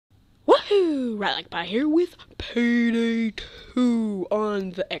Right like by here with Payday 2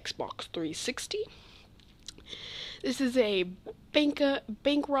 on the Xbox 360. This is a bank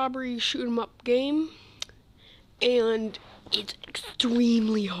robbery shoot 'em up game, and it's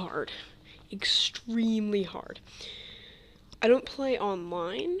extremely hard. Extremely hard. I don't play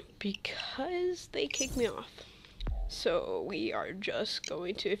online because they kick me off. So we are just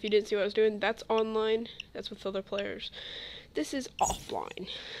going to, if you didn't see what I was doing, that's online. That's with other players. This is offline.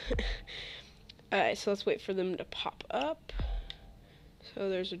 Alright, so let's wait for them to pop up. So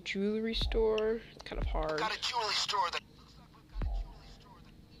there's a jewelry store. It's kind of hard. Got a jewelry store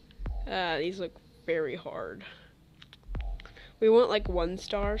These look very hard. We want like 1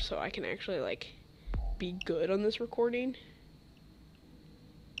 star so I can actually like be good on this recording.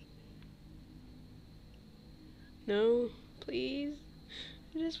 No, please.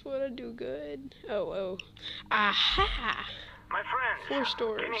 I just want to do good. Oh. Aha! My friends, 4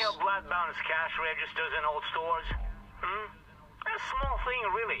 stores. can you help blood balance cash registers in old stores? A small thing,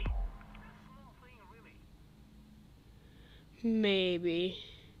 really. Maybe.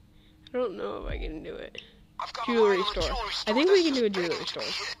 I don't know if I can do it. I've got Jewelry a store. jewelry store. I think we can do a That's jewelry just store.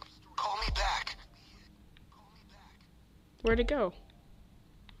 waiting to be hit. Call me back. Where'd it go?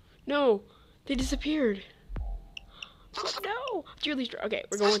 No, they disappeared. Looks like No, jewelry store. Okay,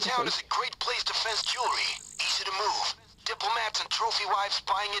 we're going this with this town one. is a great place to fence jewelry. Easy to move. Diplomats and trophy wives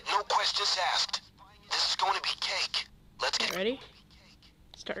buying it, no questions asked. This is going to be cake. Let's get Ready?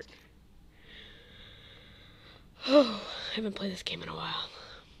 Start. Oh, I haven't played this game in a while.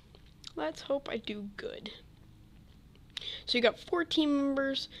 Let's hope I do good. So you got 4 team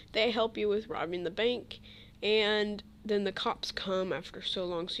members. They help you with robbing the bank, and then the cops come after so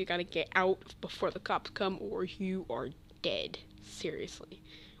long, so you gotta get out before the cops come or you are dead. Seriously.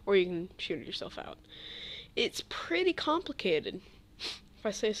 Or you can shoot yourself out. It's pretty complicated, if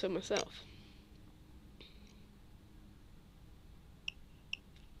I say so myself.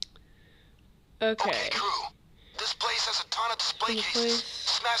 Okay. crew. This place has a ton of display This cases. place.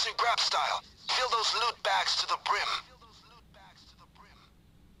 Smash and grab style. Fill those loot bags to the brim.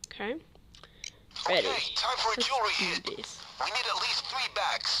 Okay. Ready. Okay, time for a Let's jewelry do hit. this. We need at least 3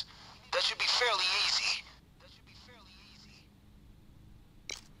 bags. That should be fairly easy.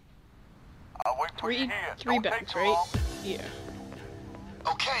 I'll wait till you're here. Three Don't take bags, too right? long. Yeah.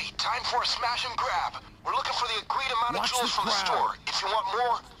 Okay, time for a smash and grab. We're looking for the agreed amount of Watch jewels the from the crowd. store. If you want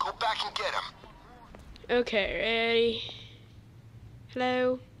more, go back and get them. Okay, ready?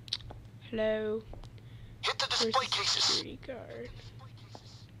 Hello? Hello? Hit the Where's display the cases. security guard?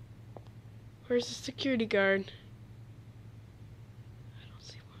 Where's the security guard? I don't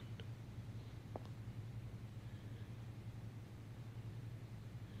see one.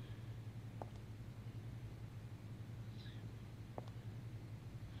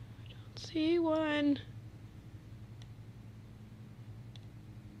 I don't see one.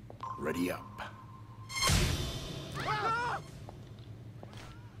 Ready up.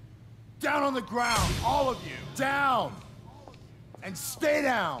 Down on the ground, all of you. Down. And stay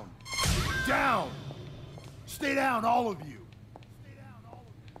down. Down. Stay down, all of you.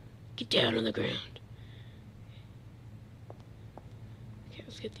 Get down on the ground. Okay,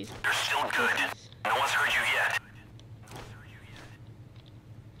 let's get these. You're still good. No one's hurt you yet.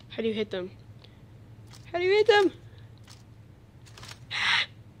 How do you hit them? How do you hit them? How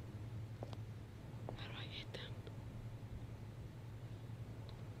do I hit them?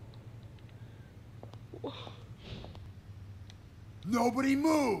 Whoa. Nobody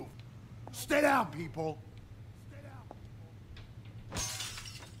move. Stay down, people.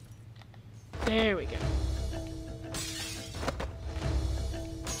 There we go.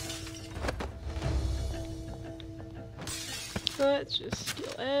 Let's just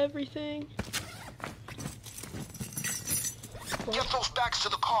steal everything. Get those bags to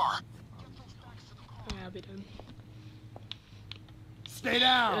the car. I'll be done. Stay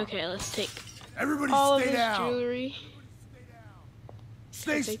down. Okay, let's take Everybody all of stay this down. jewelry.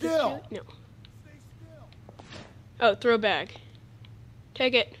 Stay Take this still. jewelry? No. Oh, throw a bag.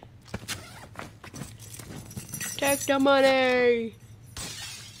 Take it. Take the money.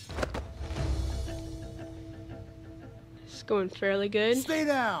 This is going fairly good. Stay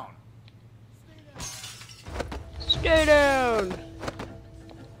down. Stay down.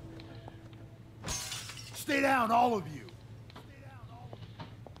 Stay down, all of you.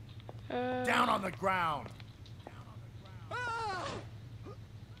 Down Uh, on the ground.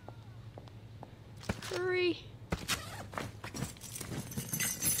 hurry.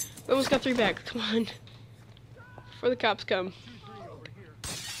 We almost got 3 bags. Come on. Before the cops come. Oh,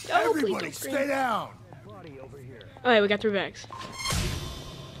 please Everybody, don't scream. stay down. Okay, we got 3 bags.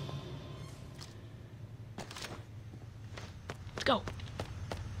 Let's go.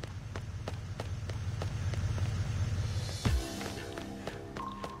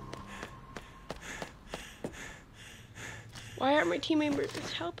 Why aren't my team members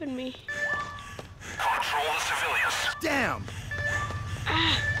helping me? Control the civilians. Down!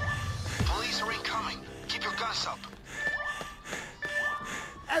 Ah! Police are incoming. Keep your guns up.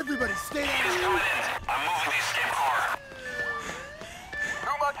 Everybody stay Heat is down! coming in. I'm moving the escape car.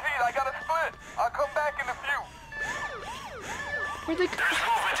 Too much heat, I gotta split. I'll come back in a few. Where'd they There's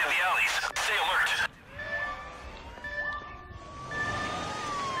movement in the alleys. Stay alert.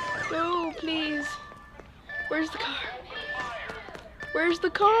 No, please. Where's the car? Where's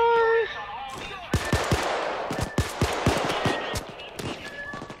the car?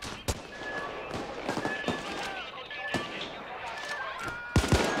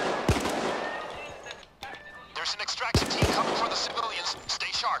 There's an extraction team coming for the civilians.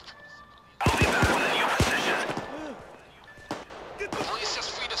 Stay sharp. I'll be back with a new position. Police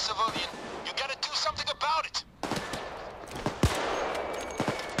just freed a civilian. You gotta do something about it.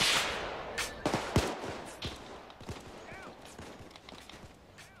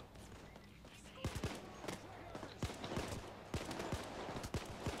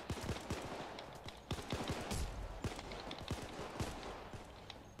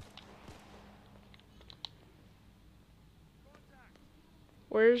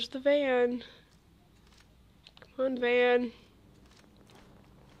 Where's the van? Come on, van.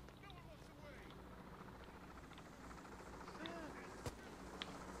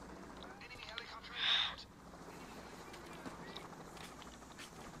 Enemy helicopter inbound.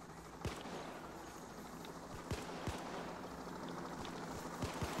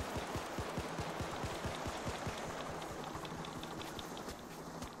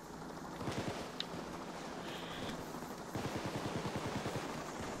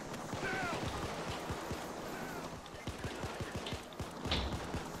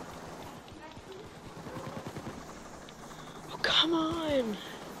 Oh, come on.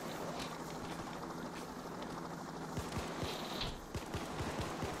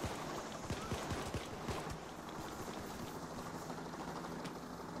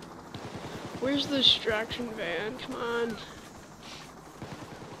 Where's the distraction van? Come on.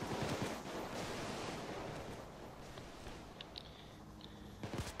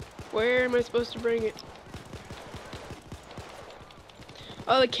 Where am I supposed to bring it?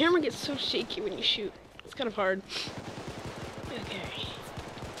 Oh, the camera gets so shaky when you shoot. It's kind of hard. Okay.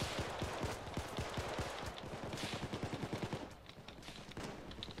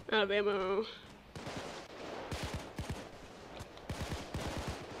 Out of ammo.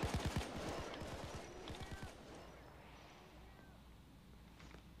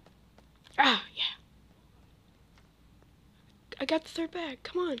 Ah, yeah. I got the third bag.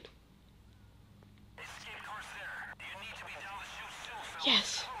 Come on. Escape car's there. You need to be down the chute soon, fellas.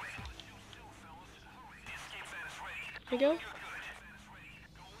 Yes. The escape van is ready. There you go.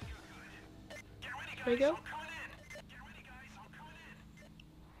 Get ready, guys. There you go. I'm coming in. Get ready, guys. I'm coming in.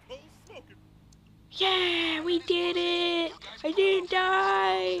 Yeah, we did it! I didn't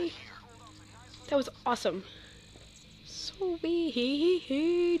die! That was awesome.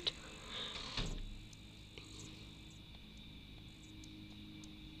 Sweet.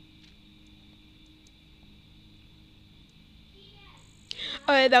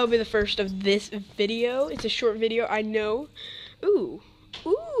 That will be the first of this video. It's a short video, I know. Ooh.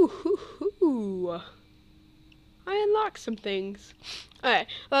 I unlocked some things. Alright,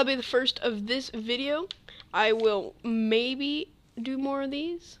 that'll be the first of this video. I will maybe do more of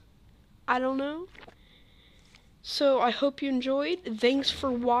these. I don't know. So I hope you enjoyed. Thanks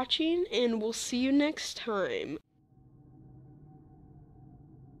for watching, and we'll see you next time.